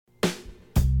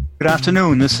Good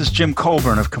afternoon. This is Jim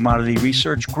Colburn of Commodity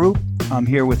Research Group. I'm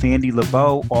here with Andy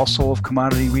Lebow, also of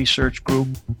Commodity Research Group,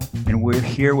 and we're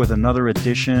here with another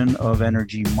edition of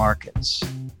Energy Markets.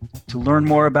 To learn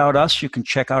more about us, you can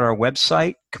check out our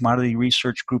website,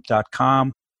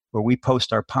 commodityresearchgroup.com, where we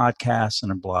post our podcasts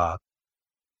and a blog.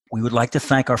 We would like to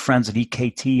thank our friends at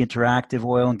EKT Interactive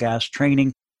Oil and Gas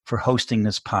Training for hosting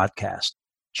this podcast.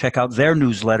 Check out their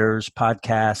newsletters,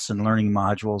 podcasts, and learning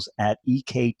modules at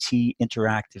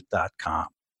ektinteractive.com.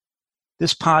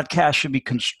 This podcast should be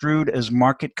construed as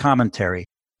market commentary,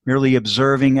 merely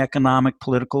observing economic,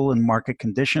 political, and market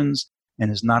conditions, and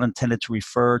is not intended to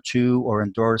refer to or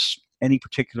endorse any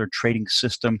particular trading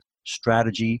system,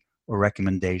 strategy, or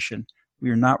recommendation. We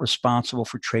are not responsible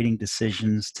for trading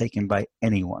decisions taken by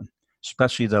anyone,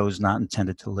 especially those not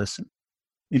intended to listen.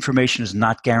 Information is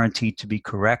not guaranteed to be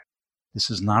correct. This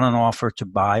is not an offer to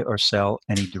buy or sell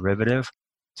any derivative.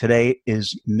 Today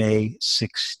is May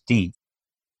 16th.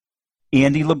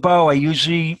 Andy Lebow, I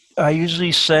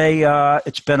usually say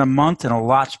it's been a month and a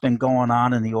lot's been going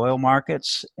on in the oil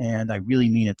markets, and I really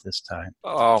mean it this time.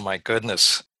 Oh, my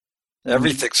goodness.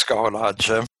 Everything's going on,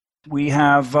 Jim. We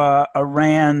have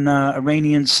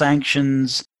Iranian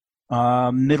sanctions,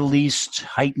 Middle East,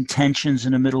 heightened tensions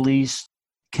in the Middle East,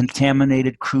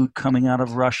 contaminated crude coming out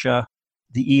of Russia.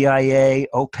 The EIA,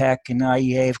 OPEC, and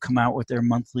IEA have come out with their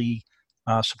monthly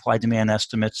supply-demand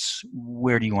estimates.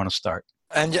 Where do you want to start?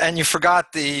 And you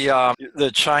forgot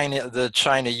the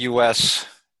China-U.S.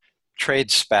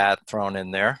 trade spat thrown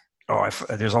in there. Oh,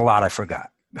 there's a lot I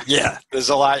forgot. Yeah, there's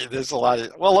a lot.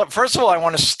 Well, first of all, I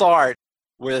want to start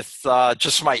with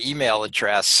just my email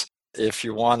address. If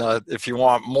you want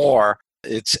more,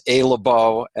 it's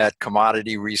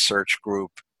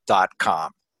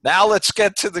alebo@commodityresearchgroup.com. Now let's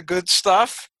get to the good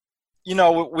stuff. You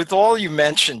know, with all you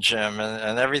mentioned, Jim,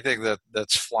 and everything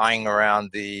that's flying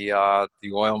around the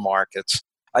oil markets,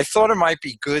 I thought it might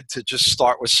be good to just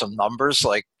start with some numbers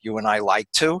like you and I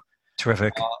like to.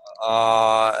 Terrific.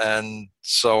 And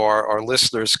so our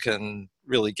listeners can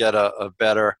really get a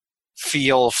better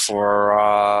feel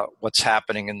for what's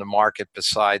happening in the market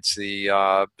besides the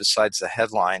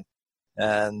headline.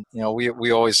 And, you know,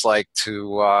 we always like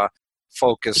to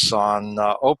focus on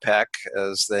OPEC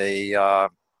as they,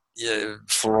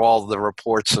 for all the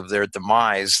reports of their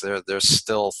demise, they're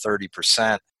still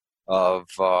 30% of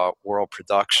world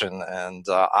production, and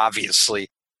obviously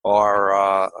are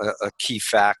a key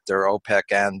factor,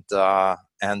 OPEC and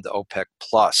OPEC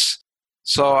plus.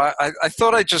 So I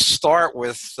thought I'd just start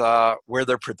with where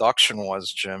their production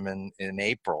was, Jim, in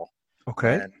April.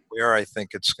 Okay. And where I think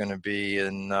it's going to be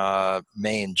in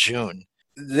May and June.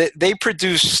 They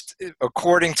produced,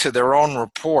 according to their own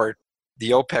report,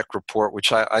 the OPEC report,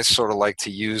 which I sort of like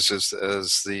to use as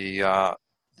the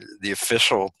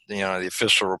official, the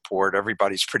official report.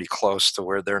 Everybody's pretty close to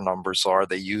where their numbers are.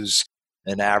 They use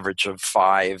an average of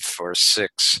 5 or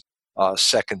 6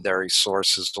 secondary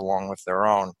sources along with their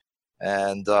own.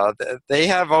 And they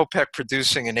have OPEC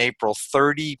producing in April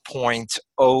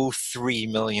 30.03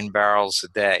 million barrels a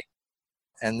day.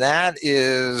 And that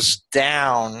is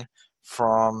down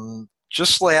from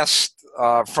just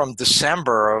from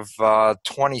December of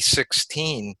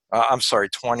 2017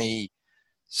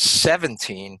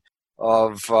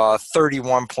 of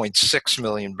 31.6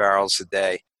 million barrels a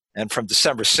day. And from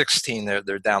December 16,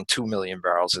 they're down 2 million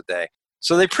barrels a day.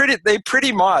 So they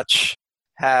pretty much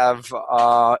have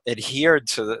adhered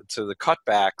to the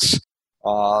cutbacks,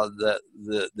 the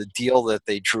deal that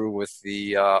they drew with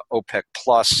the OPEC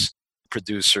plus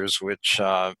producers, which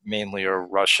mainly are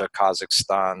Russia,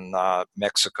 Kazakhstan,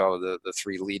 Mexico, the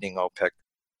 3 leading OPEC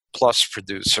plus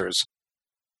producers.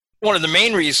 One of the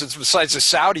main reasons, besides the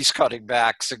Saudis cutting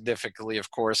back significantly, of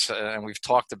course, and we've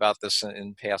talked about this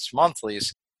in past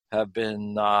monthlies, have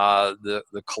been the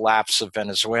collapse of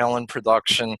Venezuelan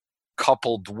production,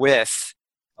 coupled with,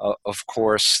 of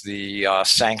course, the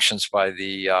sanctions by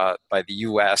the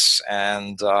U.S.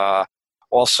 and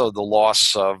also the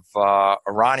loss of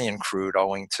Iranian crude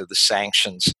owing to the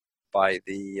sanctions by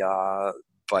the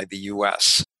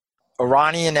U.S.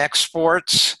 Iranian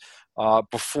exports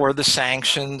before the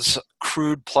sanctions,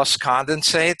 crude plus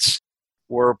condensates,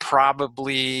 were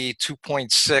probably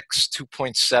 2.6,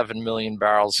 2.7 million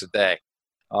barrels a day.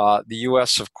 The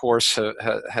U.S., of course,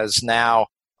 has now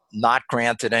not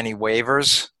granted any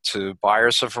waivers to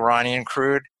buyers of Iranian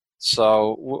crude.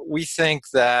 So we think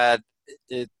that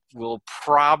it will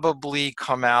probably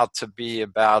come out to be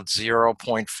about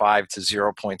 0.5 to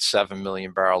 0.7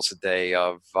 million barrels a day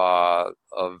of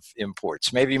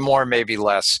imports. Maybe more, maybe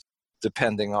less,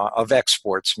 depending on of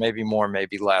exports. Maybe more,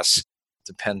 maybe less,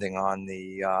 depending on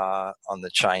the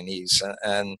Chinese.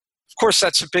 And of course,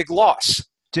 that's a big loss.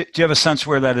 Do you have a sense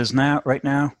where that is now, right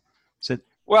now? Is it?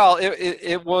 Well,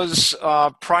 it was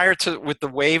prior to with the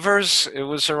waivers, it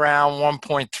was around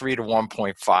 1.3 to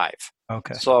 1.5.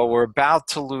 Okay. So we're about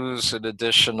to lose an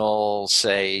additional,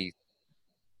 say,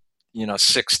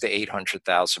 6 to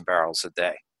 800,000 barrels a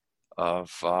day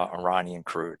of Iranian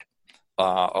crude,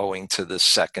 owing to the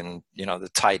second, the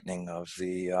tightening of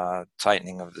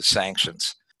the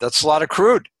sanctions. That's a lot of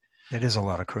crude. It is a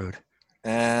lot of crude.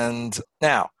 And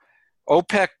now,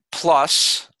 OPEC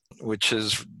Plus, which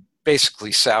is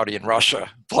basically Saudi and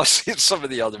Russia, plus some of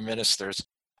the other ministers,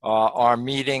 are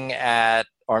meeting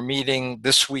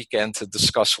this weekend to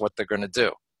discuss what they're going to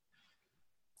do.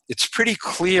 It's pretty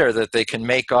clear that they can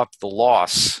make up the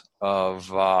loss of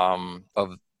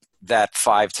that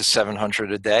 500 to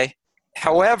 700 a day.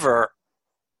 However,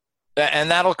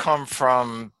 and that'll come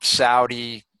from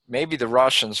Saudi, maybe the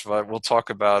Russians, but we'll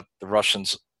talk about the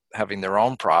Russians having their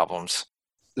own problems.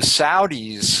 The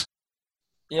Saudis,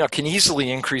 can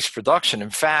easily increase production. In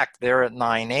fact, they're at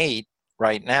 9.8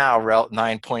 right now,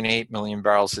 9.8 million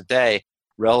barrels a day,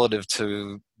 relative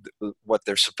to what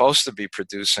they're supposed to be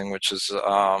producing, which is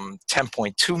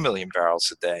 10.2 million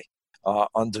barrels a day.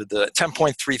 Under the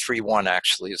 10.331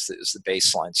 actually is the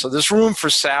baseline. So there's room for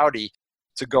Saudi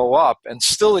to go up and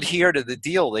still adhere to the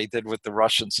deal they did with the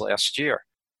Russians last year.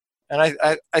 And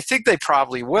I think they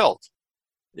probably will.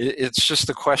 It's just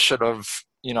a question of,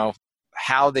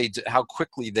 how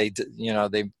quickly they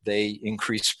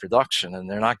increase production, and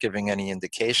they're not giving any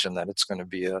indication that it's going to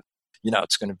be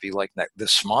it's going to be like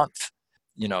this month,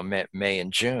 May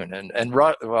and June. And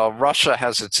Russia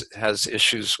has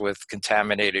issues with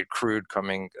contaminated crude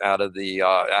coming out of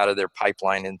their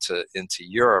pipeline into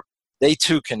Europe. They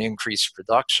too can increase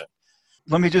production.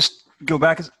 Let me just go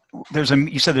back.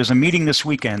 You said there's a meeting this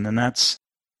weekend, and that's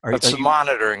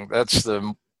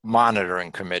the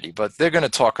monitoring committee, but they're going to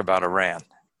talk about Iran.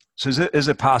 So is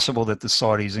it possible that the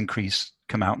Saudis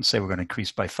come out and say we're going to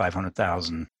increase by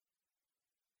 500,000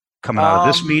 coming out of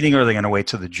this meeting, or are they going to wait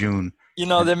till the June?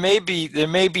 There may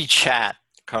be chat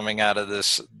coming out of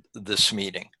this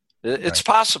meeting. It's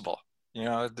possible.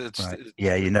 Yeah,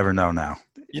 you never know now.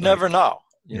 You never know.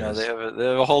 Yes. They have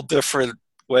a whole different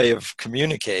way of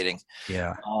communicating.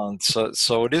 Yeah.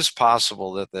 So it is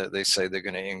possible that they say they're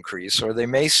going to increase, or they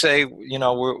may say,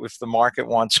 if the market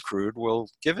wants crude, we'll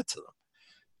give it to them,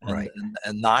 right,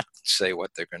 and not say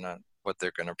what they're going to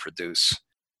produce.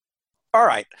 All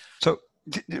right. So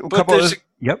go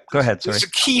ahead. Sorry. There's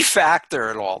a key factor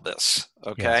in all this.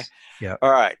 Okay. Yes. Yeah.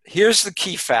 All right. Here's the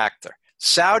key factor.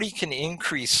 Saudi can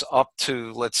increase up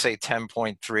to, let's say,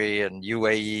 10.3, and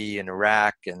UAE and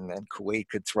Iraq and Kuwait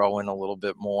could throw in a little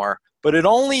bit more. But it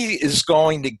only is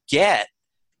going to get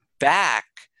back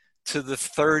to the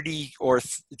 30 or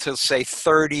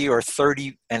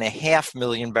 30 and a half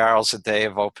million barrels a day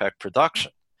of OPEC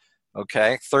production.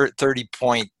 Okay, 30 to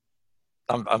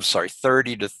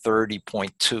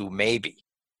 30.2 maybe.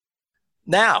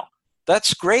 Now,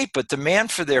 that's great, but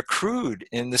demand for their crude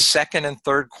in the second and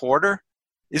third quarter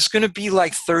is going to be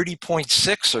like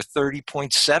 30.6 or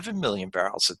 30.7 million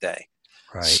barrels a day.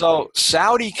 Right. So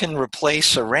Saudi can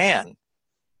replace Iran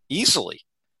easily.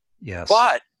 Yes.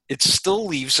 But it still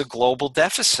leaves a global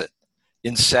deficit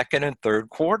in second and third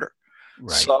quarter.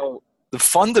 Right. So the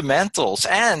fundamentals,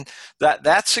 and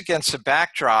that's against a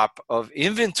backdrop of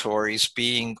inventories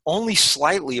being only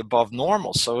slightly above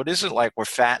normal. So it isn't like we're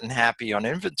fat and happy on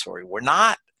inventory. We're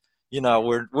not.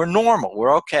 We're normal.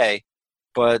 We're okay.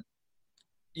 But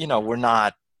we're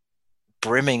not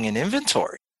brimming in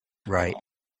inventory. Right.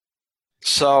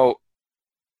 So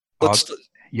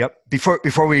yep. Before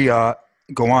we go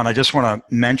on, I just want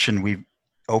to mention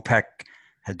OPEC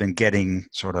had been getting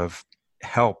sort of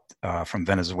help from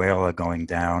Venezuela going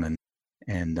down,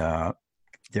 and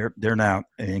they're now,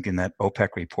 I think, in that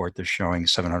OPEC report they're showing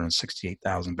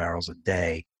 768,000 barrels a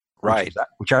day, right?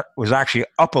 Which was actually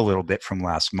up a little bit from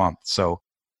last month. So,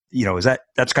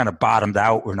 that's kind of bottomed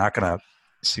out. We're not going to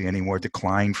see any more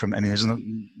decline from. I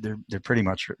mean, they're pretty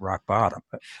much at rock bottom.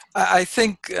 But I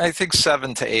think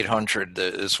 700 to 800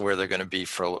 is where they're going to be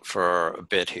for a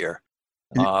bit here.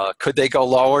 Could they go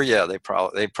lower? Yeah, they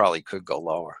probably could go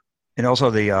lower. And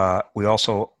also we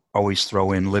also always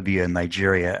throw in Libya and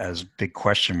Nigeria as big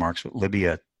question marks. But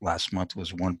Libya last month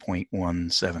was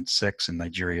 1.176 and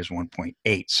Nigeria is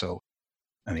 1.8. So,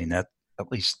 I mean, that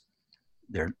at least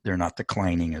they're not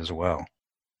declining as well.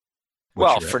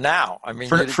 Well, for now, I mean,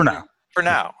 for now. For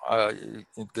now,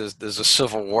 there's a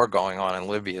civil war going on in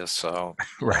Libya, so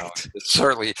right. It's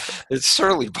certainly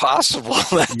possible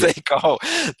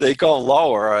that they go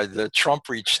lower. Trump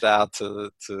reached out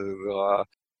to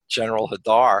General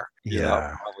Hadar,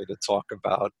 Yeah. probably to talk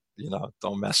about,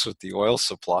 don't mess with the oil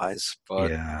supplies.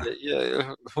 But Yeah.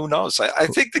 yeah, who knows? I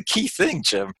think the key thing,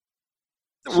 Jim,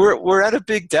 we're at a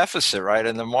big deficit, right?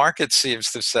 And the market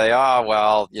seems to say, oh,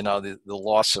 well, the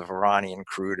loss of Iranian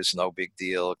crude is no big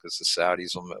deal because the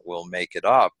Saudis will make it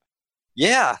up.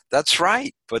 Yeah, that's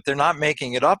right. But they're not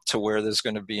making it up to where there's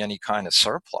going to be any kind of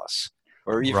surplus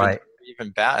or even Right.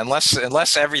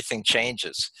 unless everything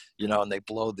changes, and they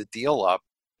blow the deal up.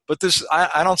 But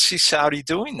I don't see Saudi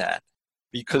doing that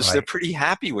because they're Right. pretty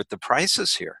happy with the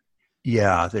prices here.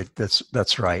 Yeah,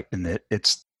 that's right, and it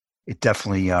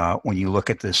definitely when you look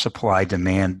at the supply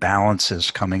demand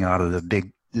balances coming out of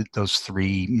those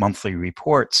 3 monthly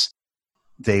reports,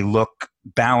 they look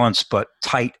balanced but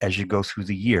tight as you go through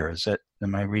the year.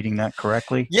 Am I reading that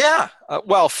correctly? Yeah.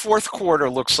 Well, fourth quarter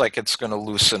looks like it's going to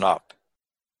loosen up.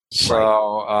 Right.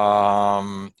 So,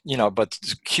 but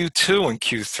Q2 and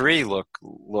Q3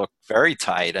 look very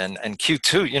tight, and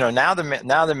Q2,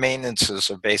 now the maintenances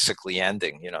are basically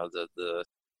ending.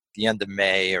 The end of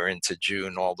May or into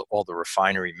June, all the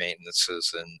refinery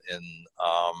maintenances in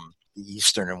the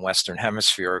eastern and western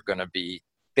hemisphere are going to be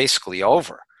basically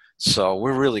over. So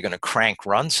we're really going to crank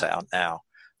runs out now.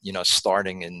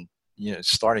 Starting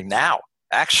now.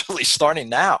 Actually, starting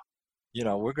now.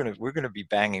 We're gonna be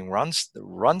banging runs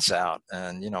out,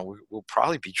 and we'll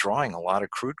probably be drawing a lot of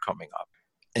crude coming up.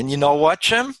 And you know what,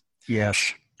 Jim?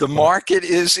 Yes. The market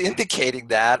is indicating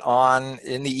that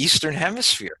in the Eastern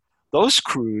Hemisphere. Those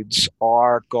crudes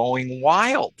are going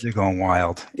wild. They're going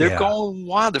wild. They're Yeah. going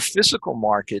wild. The physical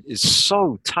market is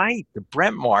so tight. The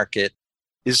Brent market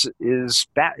is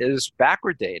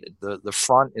backwardated. The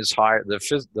front is higher.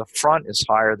 The front is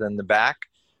higher than the back.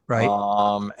 Right.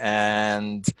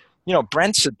 And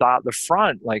Brent's the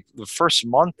front, like the first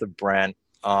month of Brent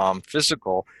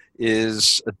physical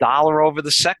is $1 over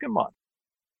the second month.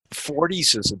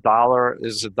 40s is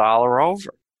 $1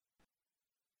 over.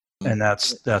 And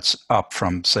that's up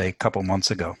from, say, a couple months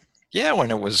ago. Yeah,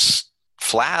 when it was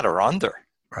flat or under.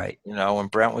 Right. When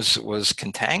Brent was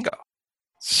contango.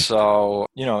 So,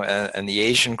 and the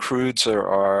Asian crudes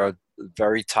are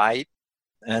very tight.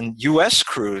 And U.S.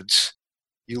 crudes,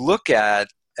 you look at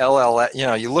LLS,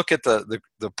 you look at the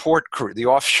port crude, the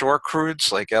offshore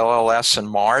crudes like LLS and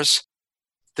Mars,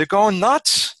 they're going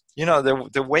nuts.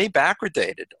 They're way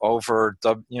backwardated over,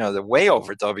 they're way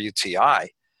over WTI.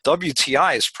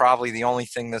 WTI is probably the only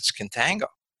thing that's contango.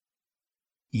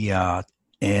 Yeah,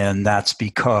 and that's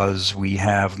because we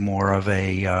have more of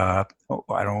a I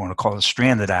don't want to call it a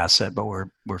stranded asset, but we're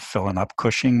filling up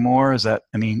Cushing more. Is that?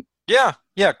 I mean, yeah,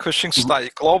 Cushing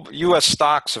stock, global U.S.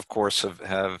 stocks, of course,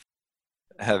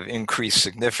 have increased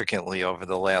significantly over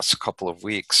the last couple of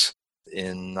weeks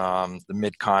in the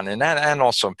Mid-Continent and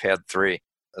also in Pad 3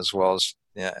 as well as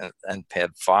and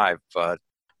Pad 5. But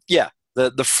yeah,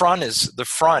 the front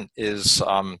is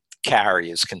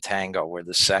carry is contango, where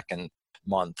the second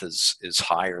month is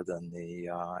higher than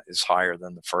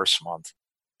the first month.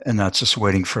 And that's just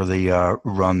waiting for the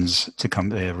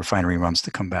the refinery runs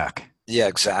to come back. Yeah,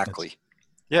 exactly.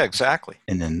 Exactly.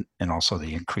 And also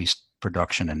the increased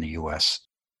production in the U.S.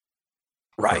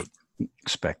 Right.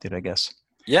 Expected, I guess.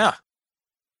 Yeah.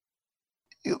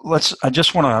 I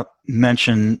just want to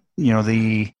mention,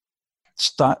 the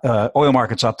oil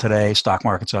market's up today, stock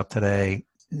market's up today.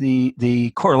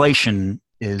 The correlation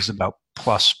is about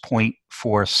plus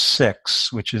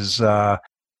 0.46, which is,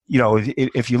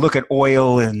 if you look at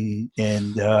oil and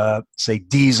say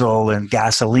diesel and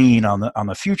gasoline on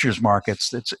the futures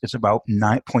markets, it's about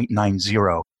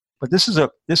 9.90. But this is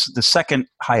the second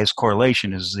highest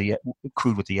correlation is the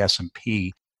crude with the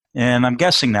S&P. And I'm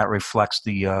guessing that reflects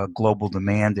the global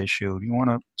demand issue. Do you want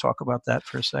to talk about that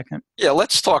for a second? Yeah,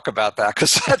 let's talk about that,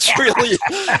 because that's really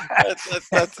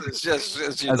that's just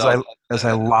as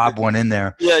I lob one in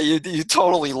there. Yeah, you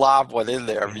totally lob one in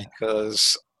there,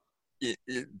 because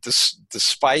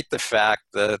despite the fact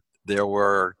that there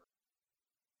were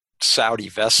Saudi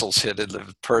vessels hit in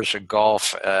the Persian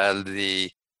Gulf and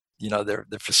their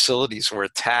facilities were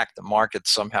attacked, the market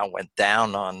somehow went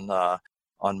down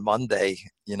on Monday,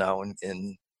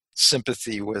 in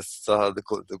sympathy with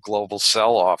the global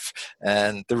sell-off.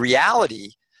 And the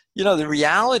reality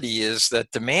is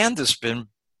that demand has been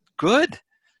good.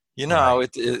 Right.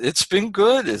 It's been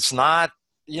good. It's not,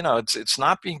 it's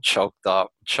not being choked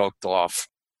off.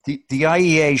 The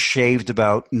IEA shaved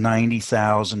about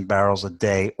 90,000 barrels a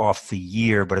day off the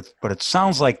year, but it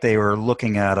sounds like they were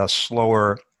looking at a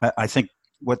slower. I think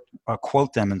what I'll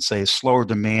quote them and say slower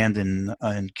demand in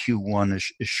Q1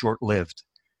 is short lived.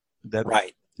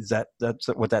 Right. That's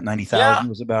what that 90,000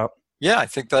 was about? Yeah, I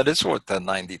think that is what that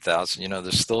 90,000.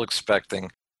 They're still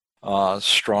expecting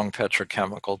strong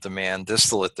petrochemical demand.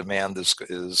 Distillate demand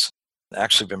is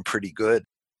actually been pretty good.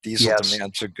 Diesel Yes.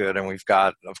 demands are good, and we've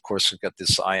got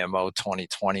this IMO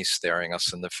 2020 staring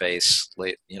us in the face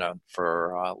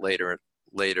for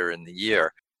later in the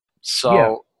year. Yeah.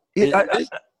 So It, I,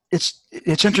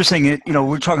 it's interesting.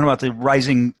 We're talking about the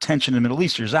rising tension in the Middle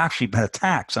East. There's actually been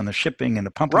attacks on the shipping and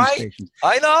the pumping right, stations,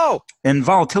 I know. and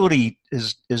volatility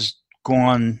is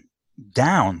gone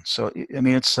down. So I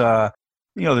mean, it's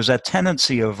there's that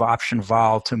tendency of option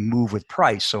vol to move with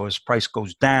price. So as price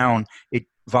goes down,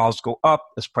 vols go up.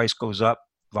 As price goes up,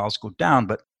 vols go down.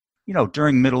 But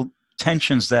during middle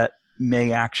tensions that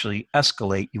may actually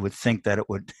escalate, you would think that it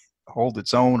would hold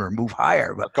its own or move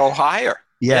higher. But Go higher.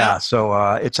 yeah, Yeah.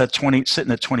 so it's at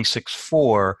sitting at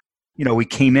 26.4. We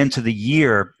came into the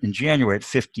year in January at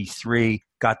 53,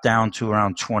 got down to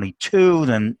around 22.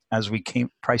 Then as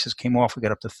prices came off, we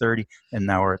got up to 30, and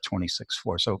now we're at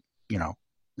 26.4. So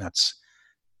that's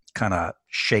kind of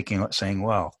shaking, saying,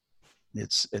 well,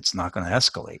 it's not going to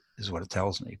escalate, is what it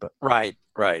tells me. But Right,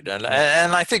 and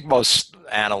I think most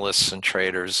analysts and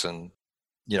traders or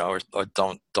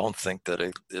don't think that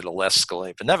it'll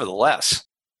escalate, but nevertheless,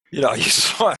 you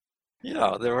saw,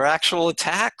 there were actual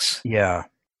attacks. yeah,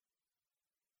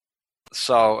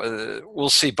 So we'll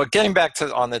see. But getting back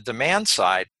to on the demand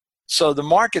side, so the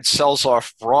market sells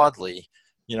off broadly,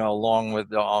 along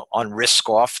with on risk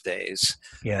off days,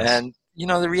 yes, and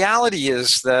the reality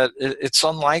is that it's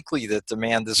unlikely that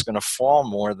demand is going to fall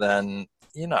more than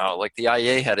like the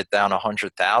IA had it down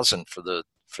 100,000 for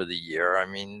the year. I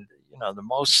mean, the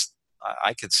most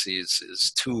I could see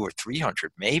is 200 or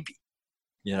 300 maybe.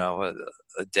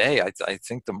 A day. I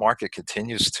think the market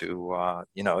continues to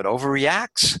it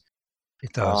overreacts.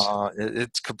 it does.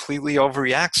 It completely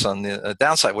overreacts on the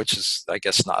downside, which is, I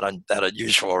guess, not that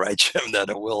unusual, right, Jim? That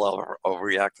it will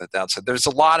overreact on the downside. There's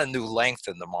a lot of new length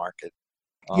in the market,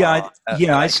 Yeah,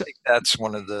 and I think that's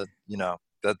one of the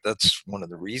that's one of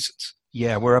the reasons.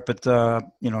 Yeah, we're up at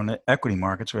in the equity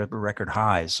markets, we're at record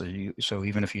highs. So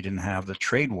even if you didn't have the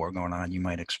trade war going on, you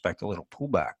might expect a little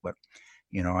pullback. But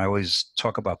I always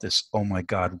talk about this oh my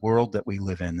God world that we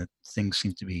live in, that things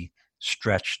seem to be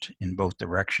stretched in both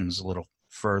directions a little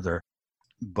further.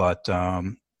 But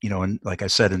and like I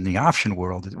said, in the option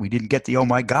world, we didn't get the oh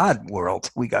my God world.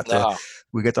 We got No,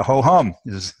 the ho hum.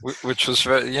 which was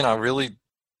really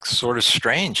sort of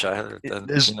strange.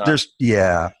 There's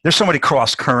so many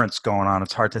cross currents going on.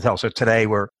 It's hard to tell. So today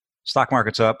stock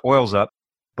market's up, oil's up,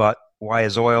 but why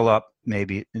is oil up?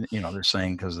 Maybe they're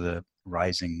saying because of the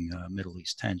rising Middle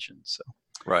East tensions. So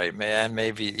right, and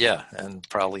maybe and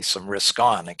probably some risk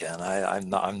on again.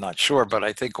 I'm not sure, but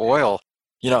I think oil,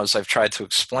 as I've tried to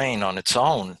explain on its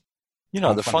own,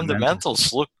 the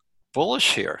fundamentals look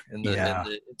bullish here in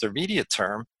the intermediate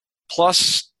term.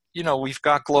 Plus, we've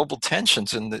got global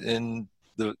tensions in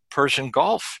the Persian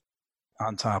Gulf.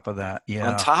 On top of that,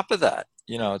 On top of that,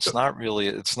 it's not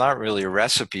really a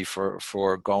recipe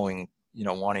for going,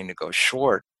 wanting to go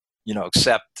short,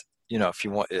 except, if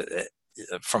you want,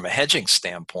 from a hedging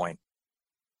standpoint.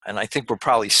 And I think we're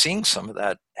probably seeing some of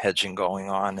that hedging going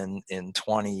on in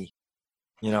 2020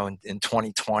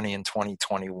 and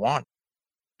 2021.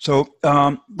 So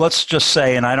let's just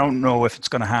say, and I don't know if it's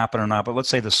going to happen or not, but let's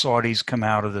say the Saudis come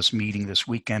out of this meeting this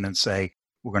weekend and say,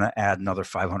 we're going to add another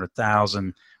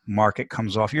 500,000, market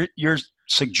comes off. You're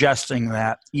suggesting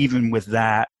that even with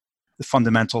that, the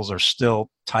fundamentals are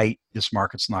still tight. This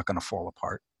market's not going to fall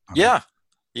apart. Yeah.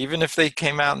 Even if they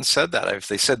came out and said that, if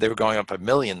they said they were going up 1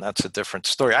 million, that's a different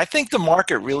story. I think the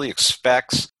market really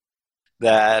expects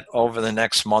that over the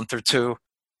next month or two,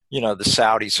 the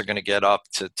Saudis are going to get up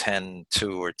to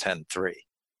 10.2 or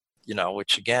 10.3,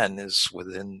 which again is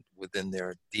within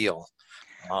their deal.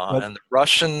 And the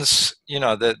Russians,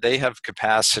 that they have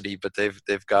capacity, but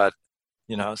they've got,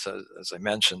 so as I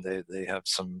mentioned, they have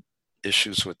some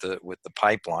issues with the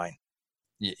pipeline,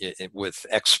 with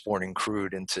exporting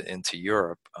crude into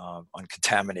Europe,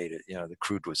 uncontaminated. The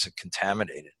crude was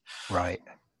contaminated, right?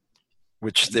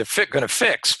 Which they're going to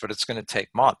fix, but it's going to take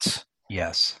months.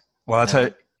 Yes. Well,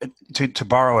 to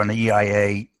borrow an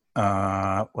EIA.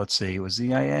 Let's see, it was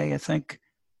EIA, I think.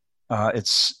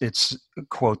 It's a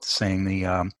quote saying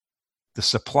the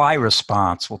supply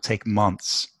response will take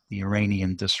months, the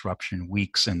Iranian disruption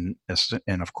weeks, and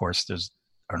of course there's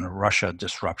a Russia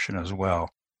disruption as well.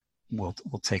 Will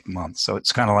take months. So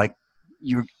it's kind of like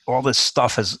all this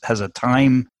stuff has a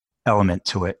time element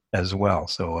to it as well.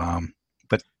 So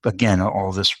but again,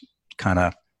 all this kind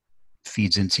of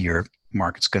feeds into your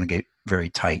market's going to get very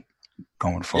tight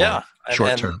going forward. Yeah,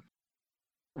 short term.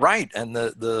 Right, and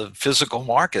the physical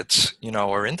markets,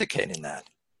 are indicating that.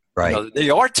 Right. They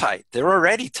are tight. They're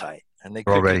already tight, and they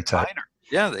We're could already get tight. tighter.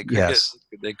 Yeah, Yes.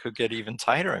 they could get even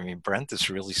tighter. I mean, Brent is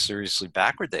really seriously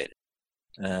backwardated,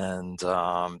 and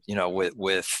they're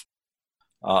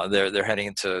heading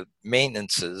into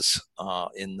maintenances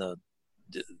in the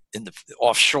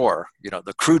offshore.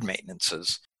 The crude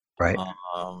maintenances. Right.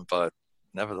 But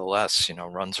nevertheless,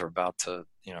 runs are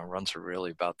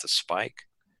really about to spike.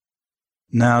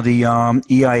 Now, the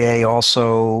EIA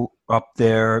also upped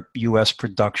their U.S.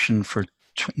 production for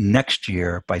next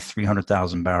year by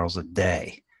 300,000 barrels a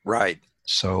day. Right.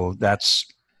 So that's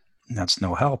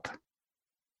no help.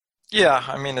 Yeah,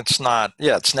 I mean, it's not.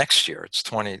 Yeah, it's next year. It's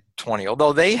 2020.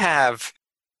 Although they have,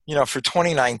 for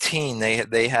 2019,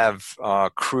 they have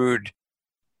crude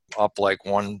up like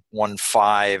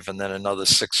 115, and then another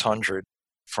 600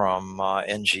 from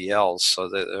NGLs.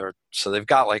 So they've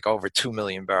got like over 2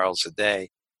 million barrels a day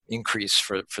increase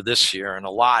for this year, and a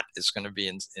lot is going to be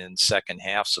in second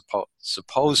half.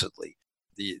 Supposedly,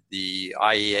 the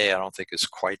IEA I don't think is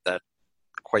quite that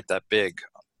big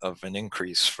of an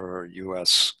increase for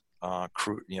U.S.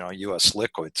 Crude, U.S.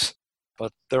 liquids,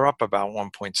 but they're up about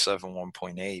 1.7,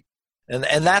 1.8.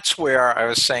 And that's where I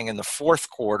was saying in the fourth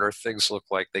quarter, things look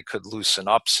like they could loosen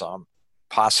up some,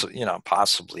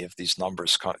 possibly if these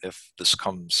numbers if this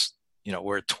comes,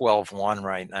 we're at 12.1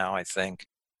 right now, I think,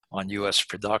 on U.S.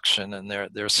 production, and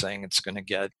they're saying it's going to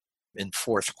get in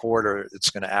fourth quarter, it's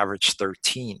going to average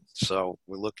 13. So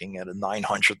we're looking at a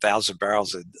 900,000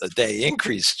 barrels a day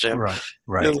increase, Jim. Right.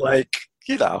 Right. Like,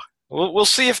 we'll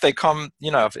see if they come.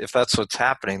 If that's what's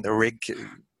happening. The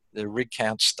rig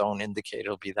counts don't indicate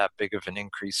it'll be that big of an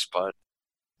increase, but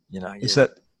Is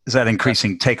that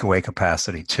increasing takeaway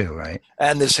capacity too, right?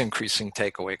 And this increasing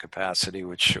takeaway capacity,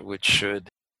 which should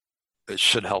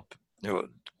help.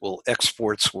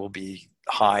 Exports will be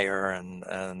higher,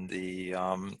 and the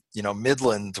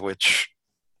Midland, which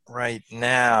right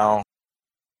now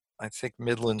I think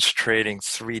Midland's trading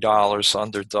 $3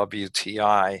 under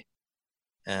WTI,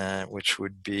 and which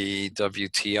would be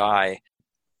WTI.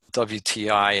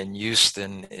 WTI in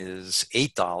Houston is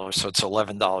 $8, so it's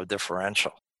 $11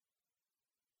 differential,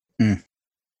 and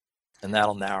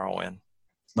that'll narrow in.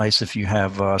 Nice if you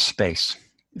have space.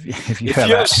 If you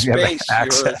have space,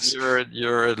 access.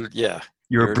 You're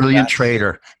a brilliant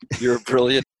trader. You're a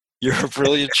brilliant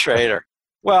trader.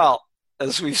 Well,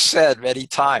 as we've said many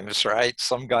times, right?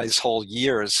 Some guys' whole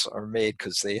years are made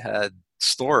because they had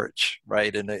storage,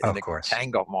 right, in a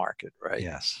contango market, right?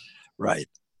 Yes. Right.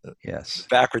 Yes.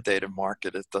 Backwardated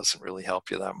market, it doesn't really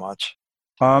help you that much.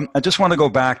 I just want to go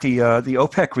back. The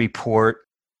OPEC report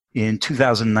in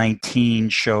 2019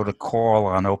 showed a call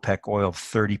on OPEC oil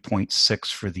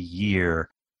 30.6 for the year,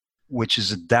 which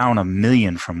is down 1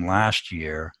 million from last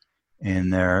year.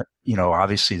 And they're,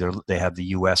 obviously they have the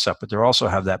U.S. up, but they also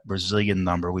have that Brazilian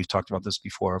number. We've talked about this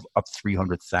before, of up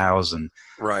 300,000.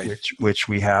 Right. Which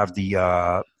we have the,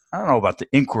 I don't know about the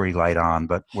inquiry light on,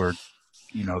 but we're,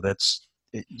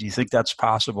 do you think that's a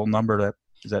possible number?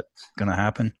 Is that going to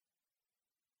happen?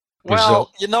 Brazil?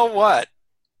 Well, you know what?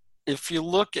 If you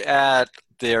look at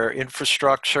their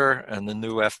infrastructure and the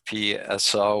new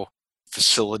FPSO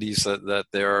facilities that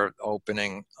they're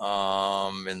opening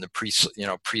in the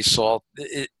pre-salt,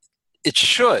 it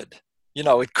should,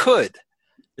 it could,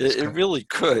 it really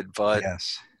could, but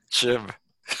yes, Jim,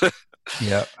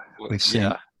 yeah, we've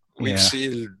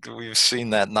seen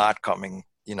that not coming,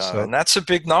 and that's a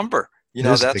big number.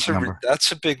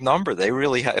 That's a big number. They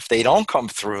really if they don't come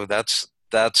through, that's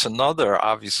another.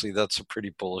 Obviously, that's a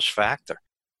pretty bullish factor.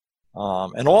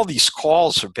 And all these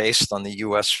calls are based on the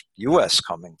U.S.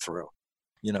 coming through.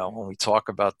 When we talk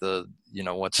about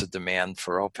what's the demand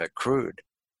for OPEC crude,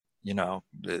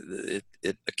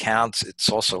 it accounts. It's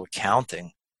also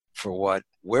accounting for what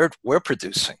we're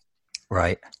producing,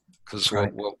 right? Because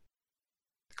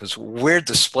we're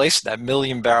displacing that 1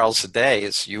 million barrels a day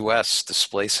is U.S.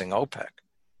 displacing OPEC.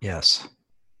 Yes.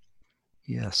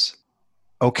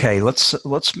 Okay, let's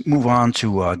move on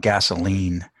to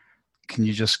gasoline. Can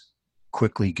you just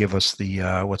quickly give us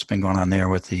the what's been going on there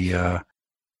with the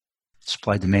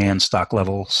supply demand stock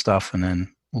level stuff, and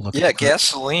then we'll look at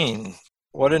gasoline.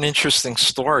 What an interesting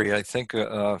story. I think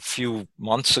a few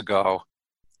months ago,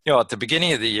 at the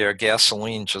beginning of the year,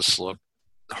 gasoline just looked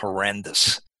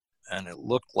horrendous, and it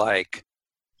looked like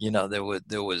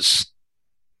there was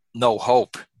no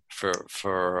hope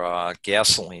for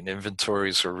gasoline.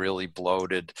 Inventories were really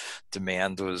bloated.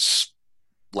 Demand was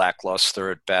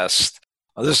lackluster at best.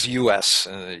 This is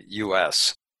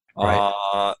U.S.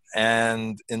 Right.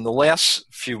 And in the last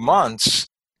few months,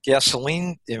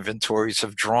 gasoline inventories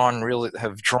have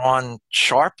drawn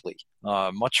sharply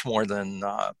much more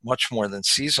than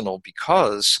seasonal,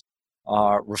 because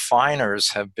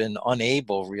refiners have been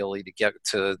unable really to get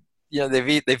to,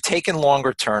 they've taken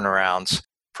longer turnarounds,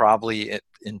 probably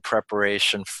in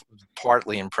preparation,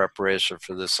 partly in preparation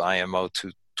for this IMO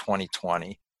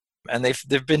 2020. And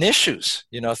they've been issues.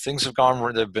 Things have gone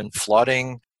where there've been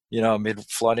flooding,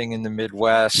 flooding in the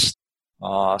Midwest,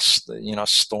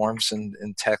 storms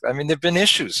in Texas. I mean, there've been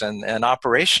issues and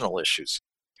operational issues.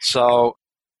 So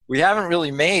we haven't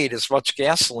really made as much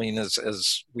gasoline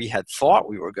as we had thought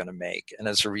we were going to make. And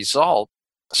as a result,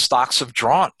 stocks have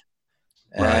drawn.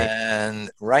 Right.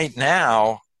 And right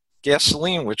now,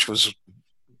 gasoline,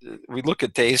 we look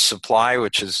at days supply,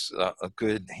 which is a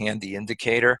good handy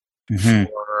indicator for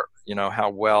how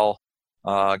well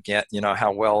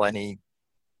any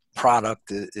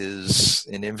product is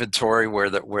in inventory, where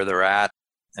they're at.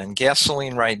 And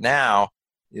gasoline right now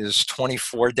is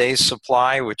 24 days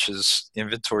supply, which is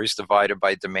inventories divided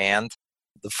by demand.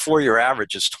 The 4-year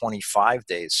average is 25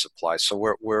 days supply.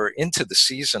 So we're into the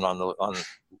season on the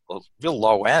real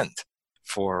low end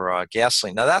for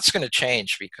gasoline. Now that's going to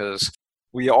change, because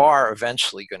we are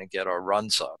eventually going to get our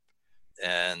runs up,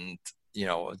 and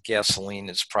gasoline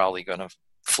is probably going to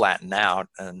flatten out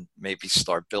and maybe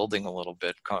start building a little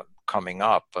bit coming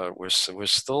up. But we're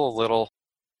still a little,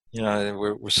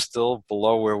 we're still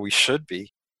below where we should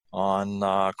be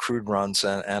on crude runs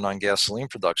and on gasoline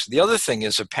production. The other thing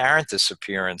is apparent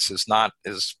disappearance is not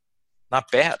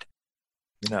bad.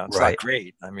 It's not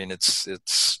great. I mean, it's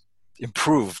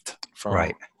improved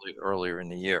from earlier in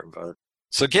the year. But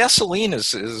so gasoline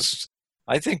is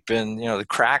I think been, the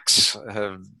cracks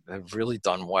have really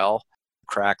done well.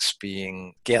 Cracks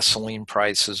being gasoline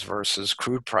prices versus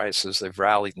crude prices. They've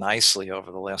rallied nicely over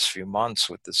the last few months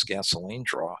with this gasoline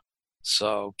draw.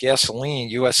 So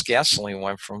U.S. gasoline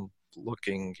went from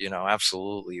looking,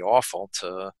 absolutely awful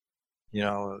to,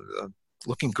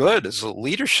 looking good as a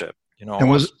leadership,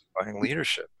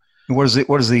 leadership. What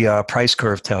does the price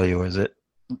curve tell you? Is it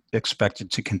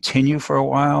expected to continue for a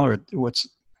while, or what's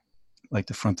like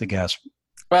the front of gas?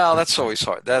 Well, that's always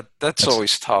hard. That's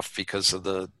always tough because of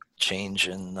the change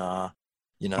in, the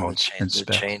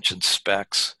change in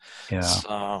specs. Yeah.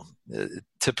 So,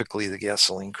 typically the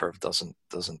gasoline curve doesn't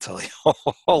tell you a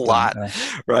whole lot,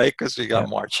 right? Because we got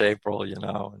March, April,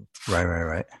 and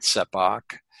right. September.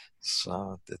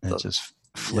 So it just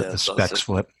flip. The specs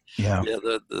flip. Yeah. Yeah,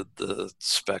 the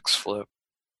specs flip.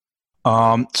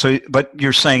 So, but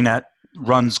you're saying that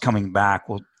runs coming back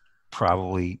will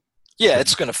probably. Yeah,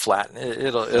 it's going to flatten.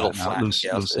 It'll flatten.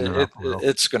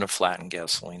 It's going to flatten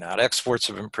gasoline out. Exports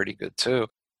have been pretty good too,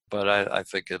 but I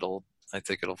think it'll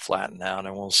flatten out,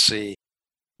 and we'll see.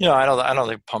 I don't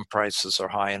think pump prices are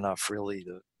high enough really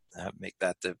to make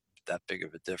that big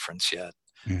of a difference yet.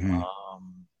 Mm-hmm.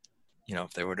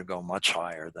 If they were to go much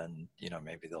higher, then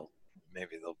maybe there'll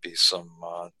be some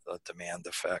demand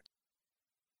effect.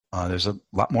 There's a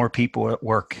lot more people at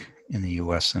work in the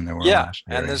U.S. than there were last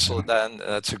year. And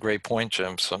that's a great point,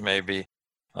 Jim. So maybe,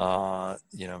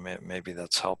 maybe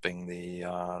that's helping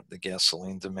the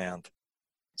gasoline demand.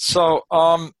 So,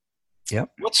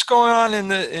 what's going on in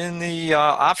the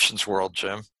options world,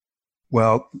 Jim?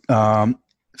 Well,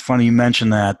 funny you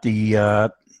mentioned that.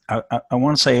 I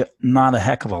want to say not a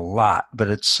heck of a lot, but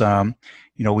it's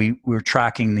we were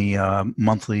tracking the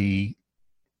monthly.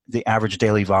 The average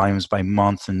daily volumes by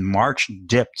month, and March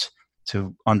dipped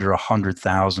to under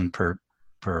 100,000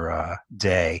 per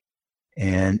day,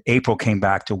 and April came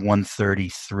back to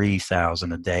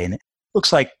 133,000 a day, and it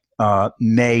looks like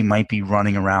May might be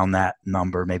running around that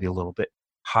number, maybe a little bit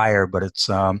higher, but it's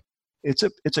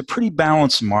a pretty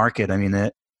balanced market. I mean,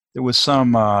 there was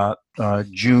some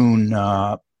June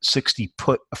 60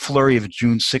 put, a flurry of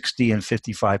June 60 and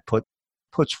 55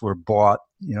 puts were bought.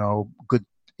 Good.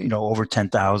 Over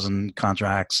 10,000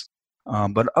 contracts.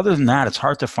 But other than that, it's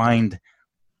hard to find,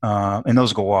 and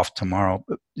those go off tomorrow.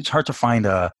 It's hard to find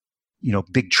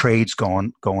big trades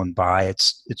going by.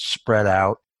 It's spread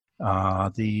out.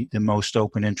 The most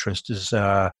open interest is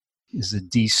the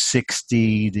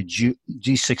D60, the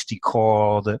G60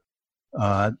 call, the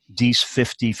D's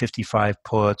 50, 55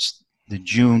 puts, the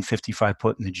June 55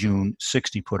 put, and the June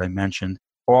 60 put I mentioned,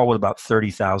 all with about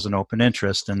 30,000 open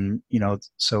interest. And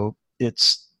so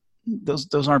it's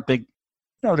those aren't big.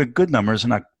 They're good numbers,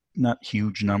 not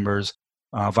huge numbers.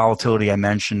 Volatility I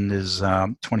mentioned is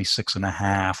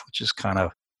 26.5, which is kind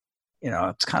of,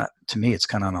 it's kind of, to me, it's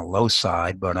kind of on the low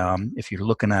side. But if you're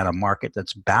looking at a market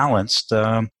that's balanced,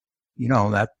 that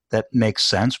makes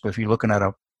sense. But if you're looking at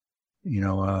an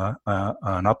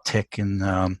uptick in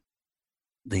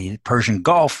the Persian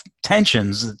Gulf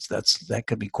tensions, that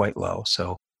could be quite low.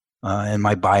 So And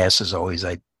my bias is always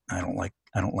I don't like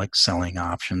selling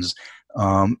options.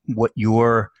 What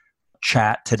your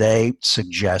chat today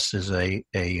suggests is a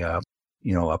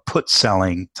put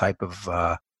selling type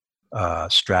of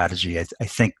strategy. I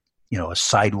think a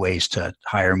sideways to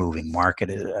higher moving market.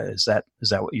 Is that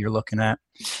what you're looking at?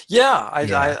 Yeah,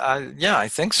 Yeah, I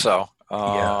think so.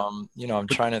 yeah, I'm but,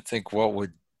 trying to think what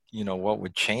would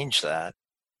change that.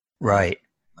 And right.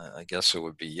 I guess it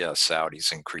would be, yeah,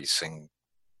 Saudis increasing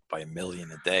by 1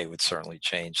 million a day would certainly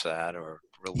change that, or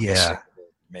Yeah,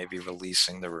 maybe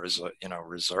releasing the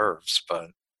reserves. But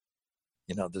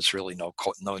there's really no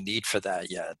need for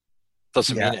that yet.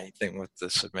 Doesn't yeah, mean anything with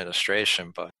this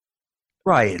administration, but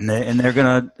right. And they're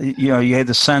gonna, you had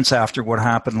the sense after what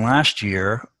happened last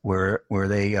year, where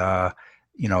they,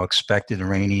 expected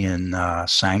Iranian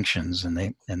sanctions, and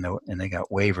they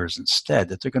got waivers instead.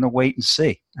 That they're going to wait and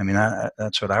see. I mean,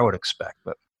 that's what I would expect.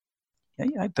 But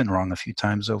yeah, I've been wrong a few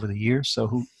times over the years,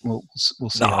 so we'll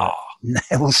see how no.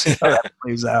 that we'll see how that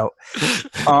plays out.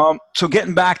 So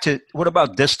getting back to what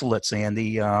about distillates,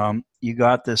 Andy? You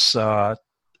got this,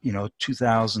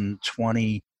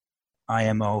 2020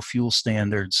 IMO fuel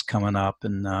standards coming up,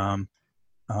 and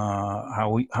what are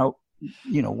we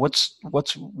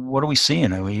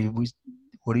seeing?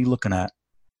 What are you looking at?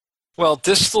 Well,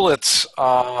 distillates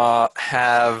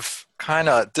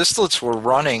distillates were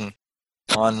running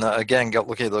on, again,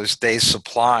 look at those days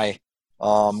supply,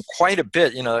 quite a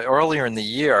bit. Earlier in the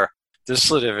year,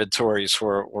 distillate inventories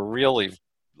were really,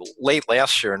 late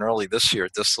last year and early this year.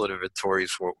 Distillate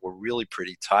inventories were really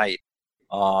pretty tight.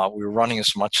 We were running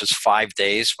as much as 5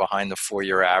 days behind the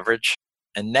 4-year average.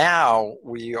 And now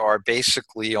we are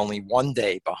basically only 1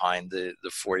 day behind the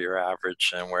 4-year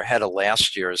average, and we're ahead of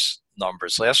last year's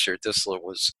numbers. Last year, distillate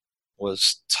was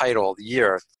tight all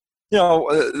year.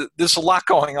 There's a lot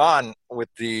going on with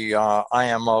the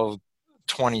IMO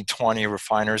 2020.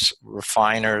 Refiners,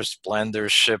 blenders,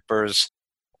 shippers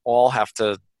all have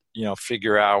to,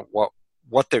 figure out what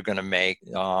they're going to make,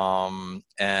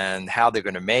 and how they're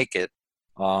going to make it.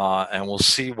 And we'll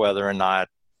see whether or not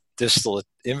distillate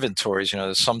inventories.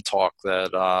 There's some talk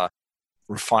that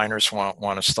refiners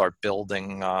want to start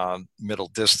building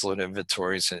middle distillate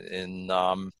inventories in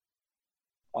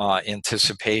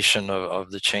anticipation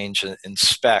of the change in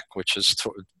spec, which is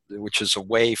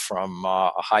away from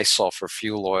a high sulfur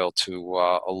fuel oil to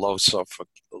a lower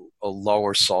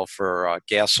sulfur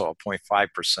gas oil,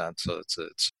 0.5%. So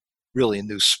it's really a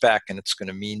new spec, and it's going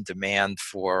to mean demand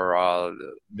for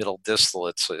middle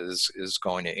distillates is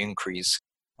going to increase.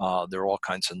 There are all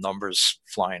kinds of numbers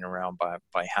flying around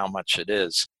by how much it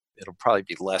is. It'll probably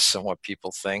be less than what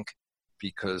people think,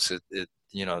 because the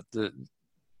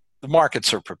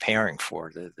markets are preparing for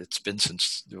it. It's been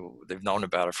since they've known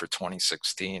about it for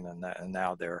 2016, and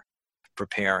now they're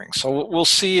preparing. So we'll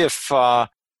see if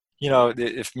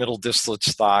middle distillate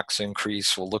stocks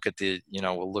increase. We'll look at the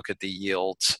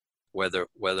yields, whether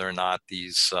or not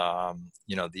these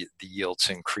the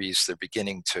yields increase. They're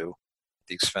beginning to, at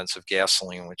the expense of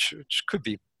gasoline, which could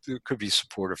be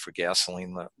supportive for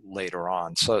gasoline later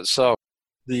on. So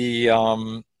the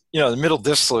middle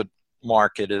distillate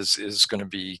market is going to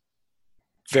be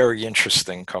very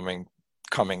interesting coming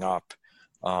up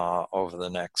over the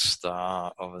next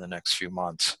few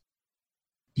months.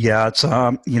 Yeah, it's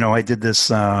I did this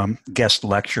guest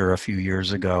lecture a few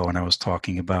years ago, and I was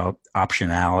talking about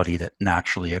optionality that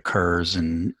naturally occurs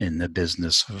in the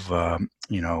business of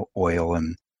oil,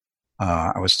 and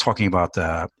I was talking about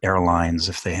the airlines.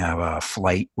 If they have a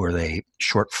flight where they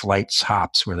short flights,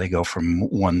 hops, where they go from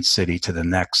one city to the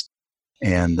next,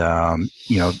 and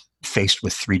faced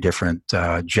with three different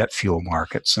jet fuel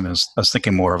markets, and I was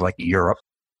thinking more of like Europe,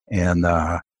 and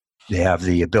they have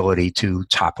the ability to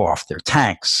top off their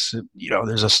tanks.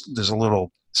 There's a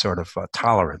little sort of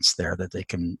tolerance there that they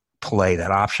can play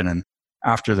that option. And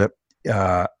after the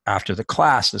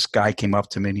class, this guy came up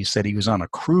to me and he said he was on a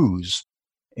cruise,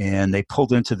 and they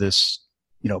pulled into this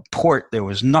port. There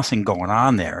was nothing going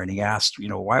on there, and he asked,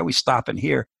 why are we stopping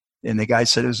here? And the guy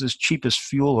said it was the cheapest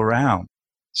fuel around.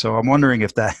 So I'm wondering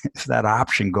if that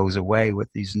option goes away with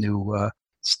these new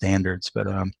standards. But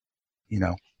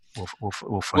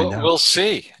we'll find out. We'll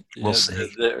see. We'll Yeah, see.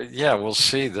 we'll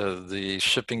see. The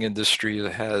shipping industry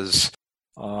has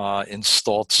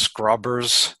installed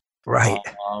scrubbers. Right.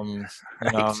 Um,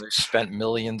 Right. they spent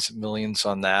millions and millions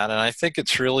on that, and I think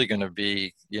it's really going to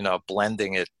be,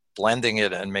 blending it,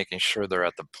 and making sure they're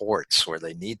at the ports where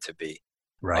they need to be.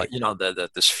 Right. That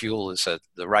this fuel is at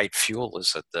the right fuel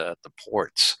is at the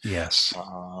ports. Yes.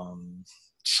 Um,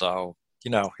 so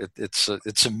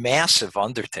it's a massive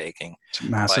undertaking It's a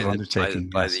massive undertaking.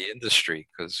 by Yes. the industry,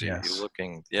 because Yes. you're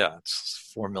looking,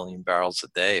 it's 4 million barrels a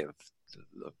day of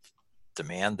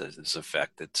demand that is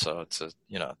affected. So it's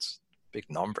big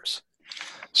numbers.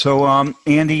 So,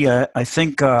 Andy, I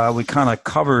think we kind of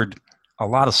covered a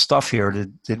lot of stuff here.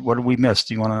 What did we miss?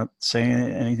 Do you want to say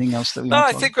anything else that we No,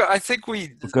 want to talk about? I think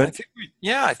we, We're good?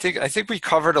 I think we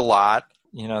covered a lot.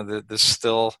 There's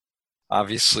still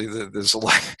obviously there's a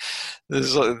lot.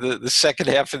 The second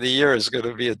half of the year is going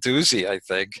to be a doozy, I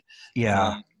think.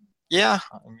 Yeah. Yeah.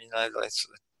 I mean, I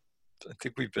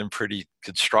think we've been pretty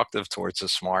constructive towards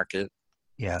this market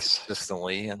Yes.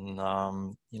 consistently, and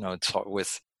it's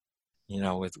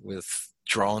with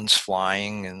drones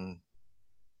flying and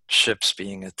ships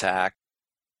being attacked.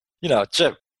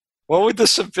 Jim, what would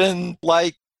this have been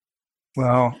like?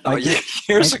 Well,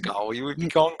 years ago? We would be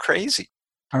going crazy.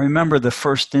 I remember the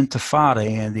first Intifada,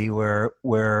 Andy, where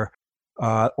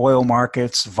oil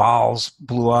markets, vols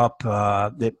blew up.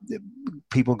 That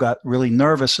people got really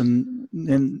nervous, and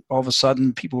then all of a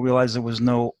sudden, people realized there was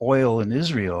no oil in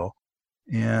Israel,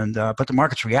 and but the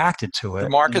markets reacted to it. The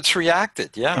markets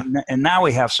reacted, yeah. And now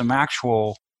we have some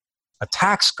actual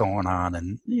attacks going on,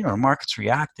 and the market's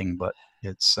reacting, but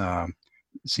it's it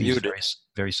seems muted.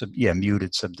 very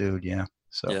muted, subdued, yeah.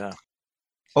 So yeah.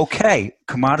 Okay,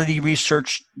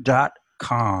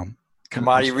 commodityresearch.com.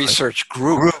 Commodity Research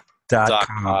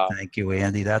Group.com. Thank you,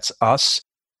 Andy. That's us,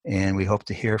 and we hope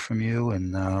to hear from you,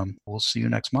 and we'll see you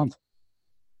next month.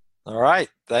 All right.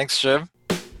 Thanks, Jim.